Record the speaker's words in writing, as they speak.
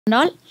and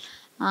all.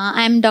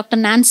 I am Dr.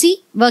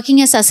 Nancy,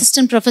 working as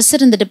Assistant Professor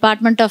in the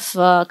Department of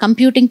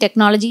Computing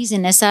Technologies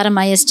in SRM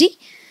ISD.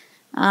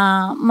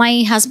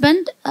 My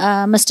husband,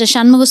 Mr.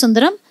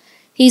 Shanmugasundaram,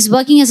 he is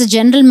working as a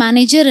General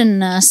Manager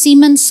in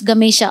Siemens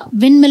Gamesha,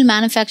 Windmill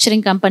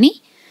Manufacturing Company.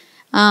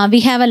 We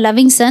have a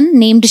loving son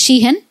named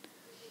Shehan.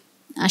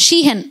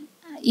 Shehan,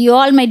 you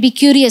all might be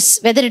curious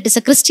whether it is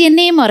a Christian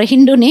name or a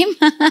Hindu name.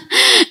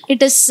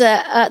 It is,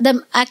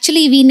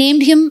 actually we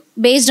named him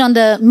based on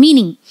the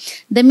meaning.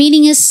 The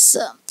meaning is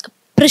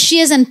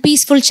precious and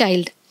peaceful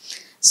child.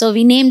 So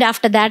we named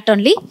after that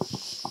only.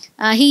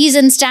 He is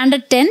in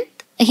standard 10th.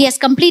 He has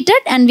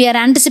completed and we are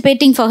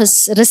anticipating for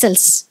his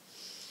results.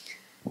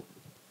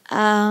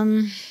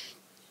 To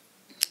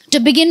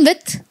begin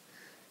with,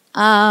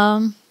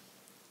 I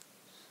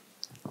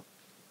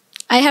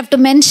have to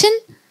mention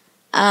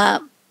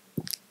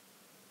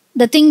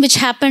the thing which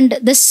happened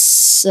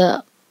this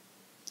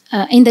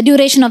in the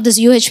duration of this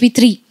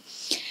UHV-III.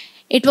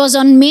 It was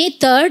on May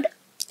 3rd.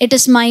 It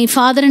is my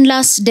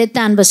father-in-law's death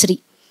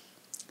anniversary.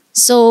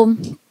 So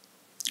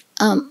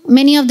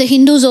many of the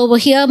Hindus over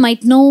here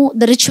might know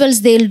the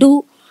rituals they'll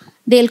do.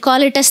 They'll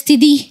call it as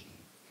Tidhi,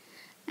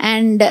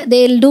 and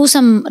they'll do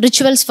some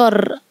rituals for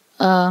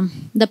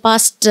the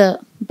past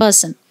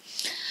person.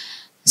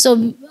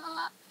 So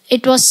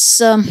it was,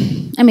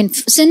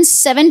 since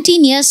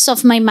 17 years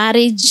of my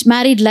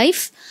married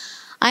life,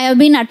 I have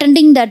been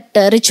attending that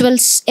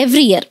rituals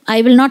every year.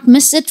 I will not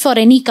miss it for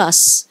any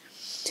cause.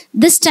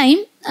 This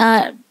time,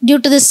 due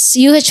to this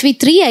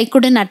UHV-III, I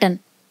couldn't attend.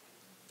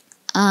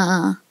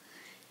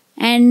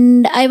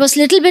 And I was a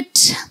little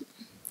bit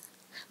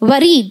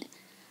worried,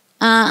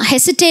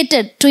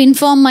 hesitated to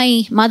inform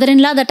my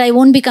mother-in-law that I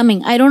won't be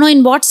coming. I don't know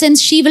in what sense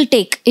she will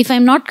take if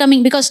I'm not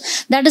coming,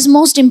 because that is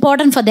most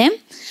important for them.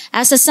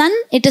 As a son,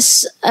 it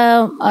is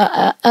an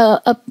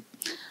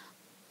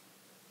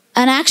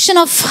action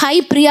of high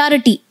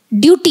priority,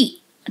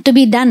 duty to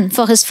be done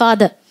for his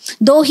father.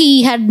 Though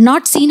he had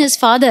not seen his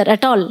father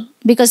at all,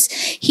 because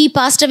he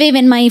passed away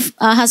when my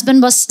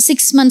husband was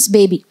 6 months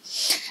baby.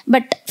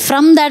 But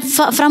from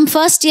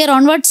first year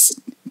onwards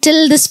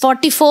till this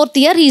 44th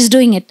year, he is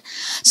doing it.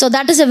 So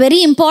that is a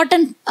very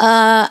important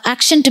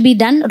action to be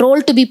done,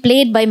 role to be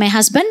played by my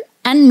husband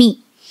and me.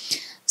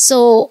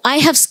 So I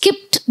have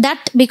skipped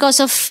that because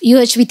of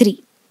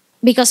UHV-III,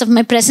 because of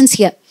my presence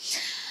here.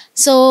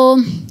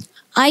 So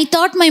I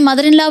thought my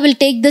mother-in-law will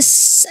take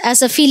this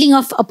as a feeling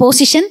of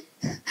opposition.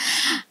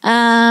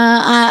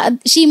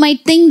 She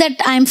might think that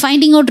I am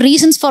finding out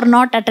reasons for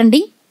not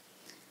attending.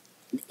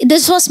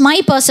 This was my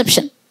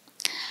perception.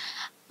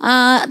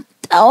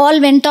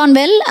 All went on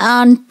well.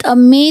 On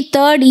May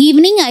 3rd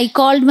evening, I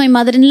called my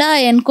mother-in-law. I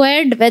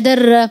inquired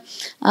whether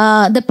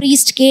the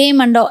priest came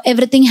and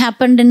everything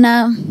happened in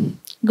a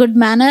good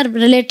manner.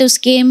 Relatives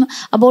came,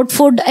 about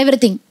food,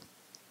 everything.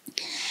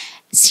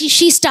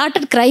 She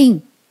started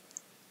crying.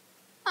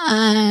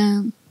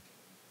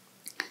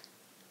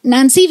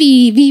 Nancy,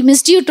 we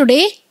missed you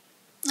today.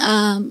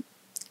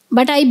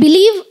 But I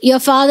believe your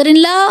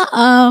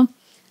father-in-law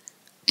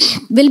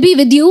will be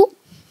with you,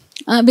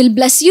 will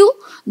bless you,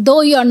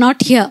 though you are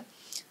not here.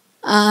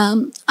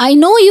 I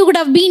know you would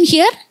have been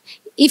here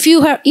if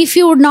you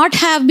would not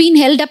have been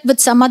held up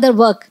with some other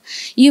work.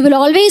 You will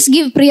always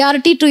give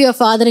priority to your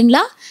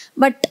father-in-law,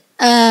 but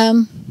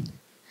I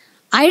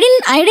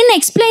didn't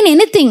explain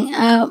anything.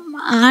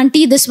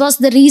 Auntie, this was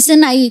the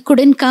reason I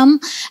couldn't come.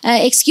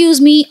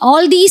 Excuse me.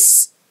 All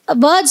these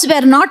words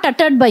were not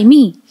uttered by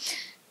me.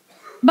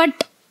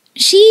 But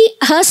she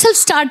herself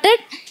started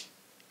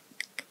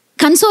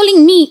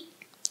consoling me.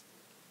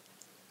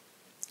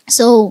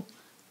 So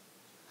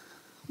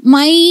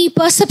my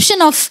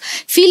perception of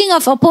feeling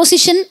of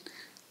opposition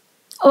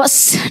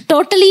was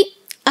totally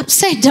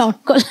upside down.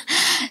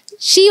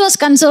 She was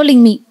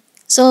consoling me.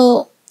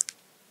 So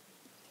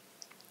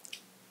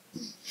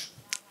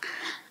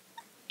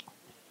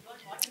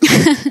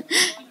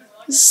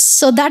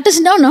so that is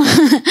no.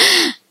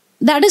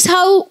 That is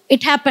how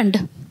it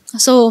happened.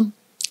 So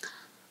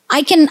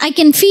I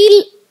can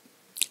feel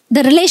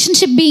the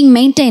relationship being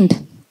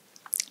maintained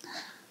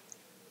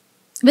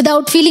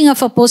without feeling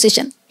of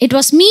opposition. It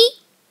was me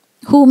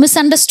who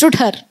misunderstood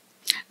her,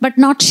 but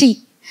not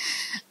she.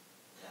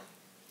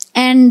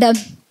 And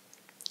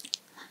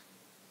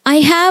I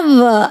have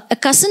a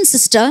cousin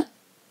sister.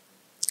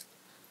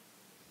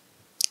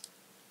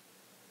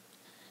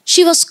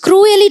 She was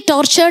cruelly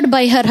tortured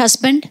by her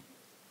husband.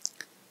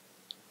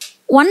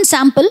 One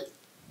sample,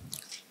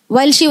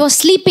 while she was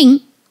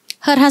sleeping,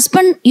 her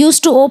husband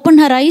used to open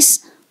her eyes,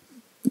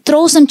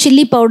 throw some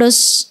chili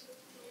powders.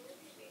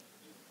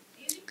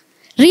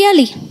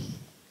 Really,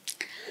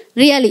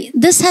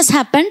 this has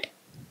happened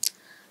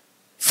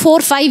 4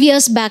 or 5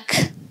 years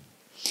back.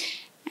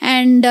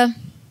 And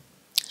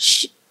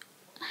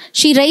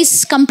she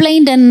raised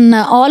complaint in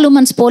All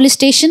Women's Police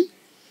Station.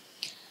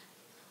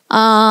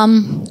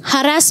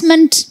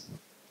 Harassment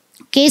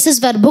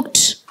cases were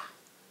booked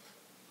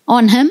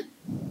on him.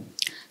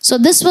 So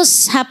this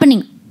was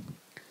happening.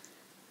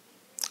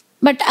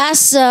 But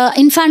as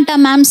Infanta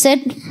ma'am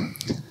said,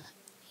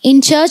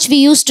 in church, we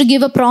used to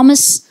give a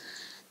promise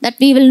that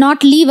we will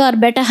not leave our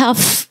better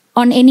half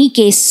on any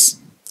case.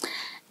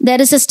 There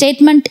is a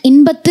statement,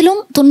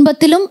 Inbathilum,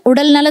 Tunbathilum,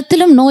 Udal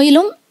Nalathilum,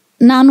 Noilum,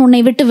 Naan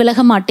unnai vittu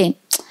vilaga maten.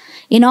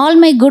 In all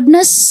my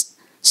goodness,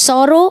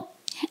 sorrow,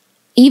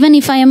 even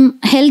if I am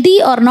healthy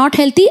or not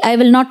healthy, I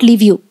will not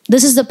leave you.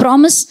 This is the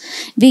promise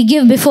we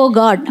give before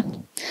God.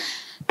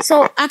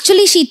 So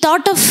actually she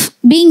thought of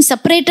being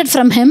separated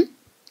from him.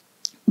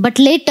 But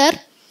later,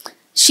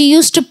 she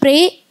used to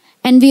pray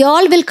and we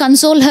all will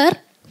console her,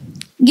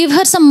 give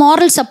her some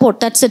moral support.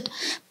 That's it.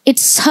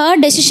 It's her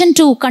decision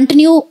to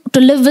continue to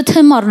live with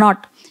him or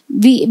not.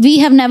 We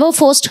have never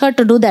forced her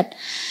to do that.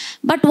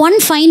 But one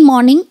fine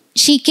morning,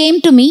 she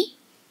came to me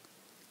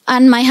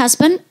and my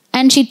husband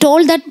and she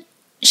told that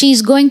she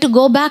is going to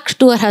go back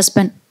to her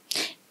husband.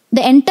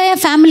 The entire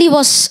family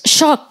was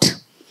shocked.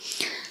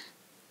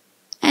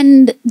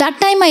 And that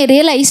time I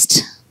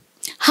realized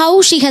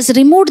how she has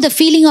removed the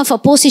feeling of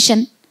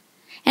opposition.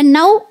 And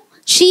now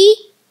she,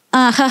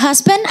 her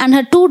husband and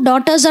her 2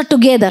 daughters are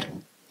together.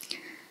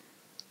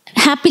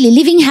 Happily,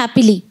 living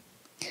happily.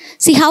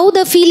 See how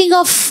the feeling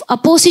of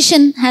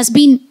opposition has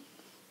been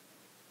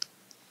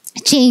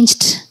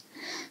changed.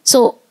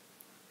 So,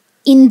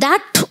 in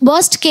that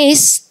worst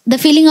case, the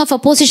feeling of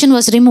opposition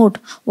was removed.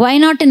 Why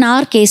not in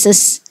our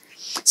cases?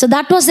 So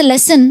that was the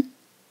lesson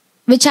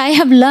which I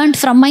have learned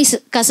from my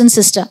cousin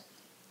sister.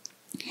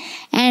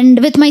 And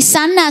with my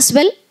son as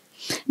well,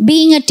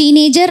 being a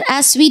teenager,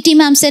 as Sweetie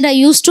ma'am said, I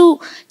used to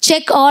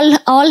check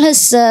all his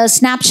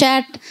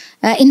Snapchat,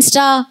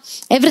 Insta,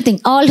 everything,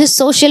 all his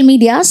social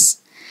medias.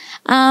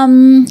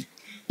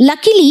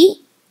 Luckily,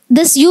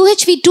 this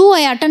UHV-II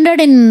I attended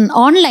in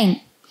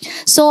online.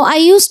 So I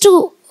used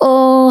to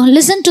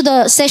listen to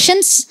the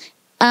sessions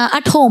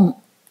at home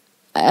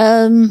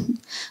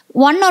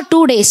 1 or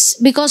 2 days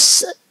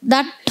because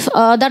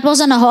that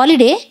was on a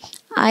holiday.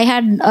 I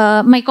had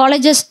my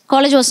college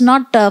was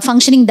not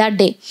functioning that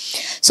day.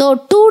 So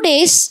 2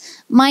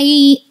 days,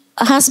 my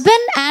husband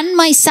and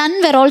my son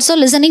were also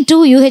listening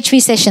to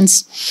UHV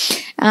sessions.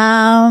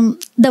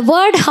 The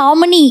word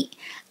harmony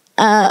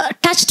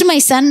touched my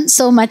son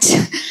so much.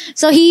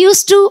 So he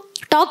used to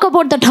talk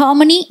about that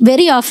harmony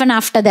very often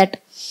after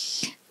that.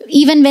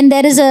 Even when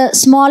there is a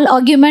small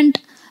argument,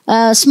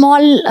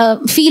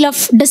 small feel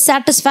of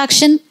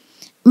dissatisfaction,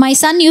 my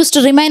son used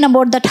to remind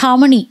about that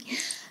harmony.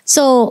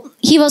 So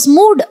he was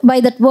moved by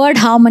that word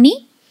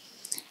harmony.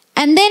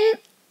 And then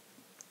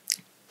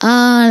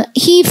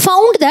he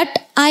found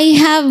that I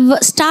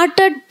have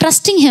started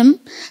trusting him,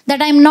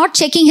 that I am not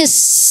checking his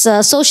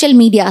social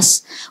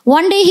medias.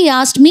 One day he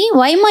asked me,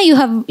 why ma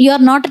you are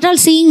not at all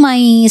seeing my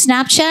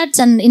Snapchats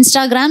and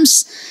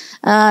Instagrams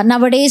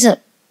nowadays?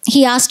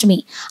 He asked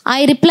me.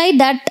 I replied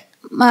that,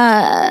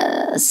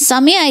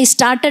 Samya, I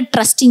started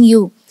trusting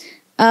you.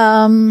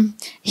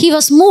 He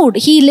was moved.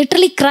 He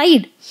literally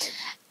cried.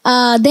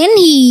 Then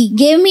he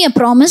gave me a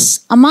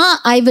promise. Amma,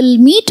 I will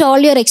meet all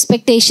your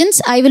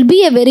expectations. I will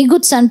be a very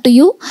good son to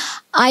you.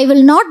 I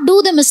will not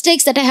do the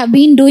mistakes that I have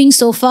been doing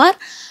so far.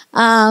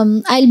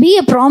 I'll be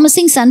a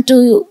promising son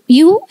to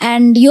you.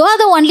 And you are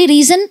the only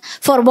reason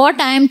for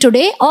what I am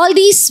today. All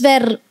these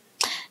were...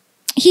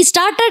 He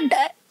started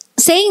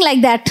saying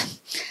like that.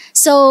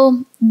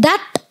 So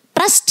that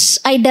trust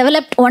I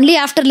developed only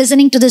after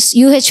listening to this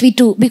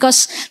UHV-II,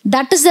 because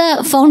that is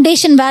the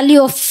foundation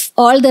value of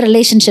all the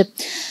relationship.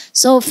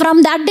 So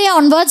from that day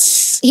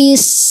onwards,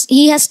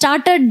 he has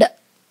started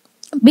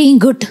being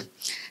good.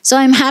 So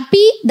I'm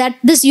happy that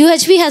this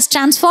UHV has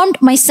transformed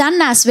my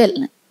son as well.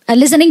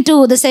 Listening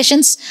to the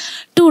sessions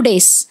 2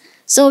 days.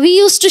 So we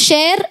used to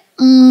share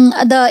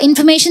the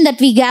information that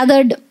we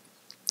gathered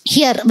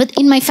here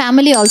in my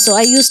family also.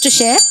 I used to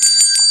share.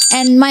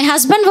 And my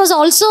husband was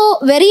also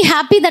very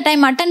happy that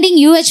I'm attending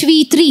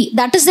UHV-III.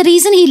 That is the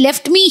reason he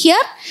left me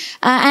here.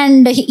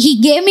 And he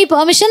gave me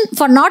permission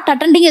for not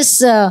attending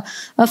his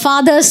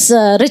father's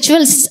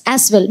rituals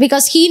as well.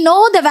 Because he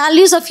knows the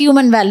values of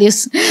human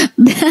values.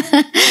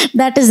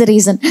 That is the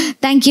reason.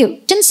 Thank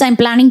you. Since I'm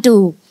planning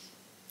to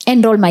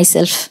enroll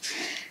myself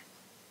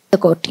in the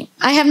core team.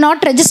 I have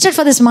not registered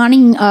for this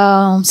morning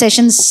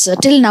sessions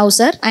till now,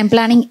 sir. I'm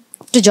planning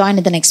to join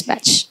in the next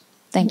batch.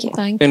 Thank you.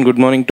 And good morning.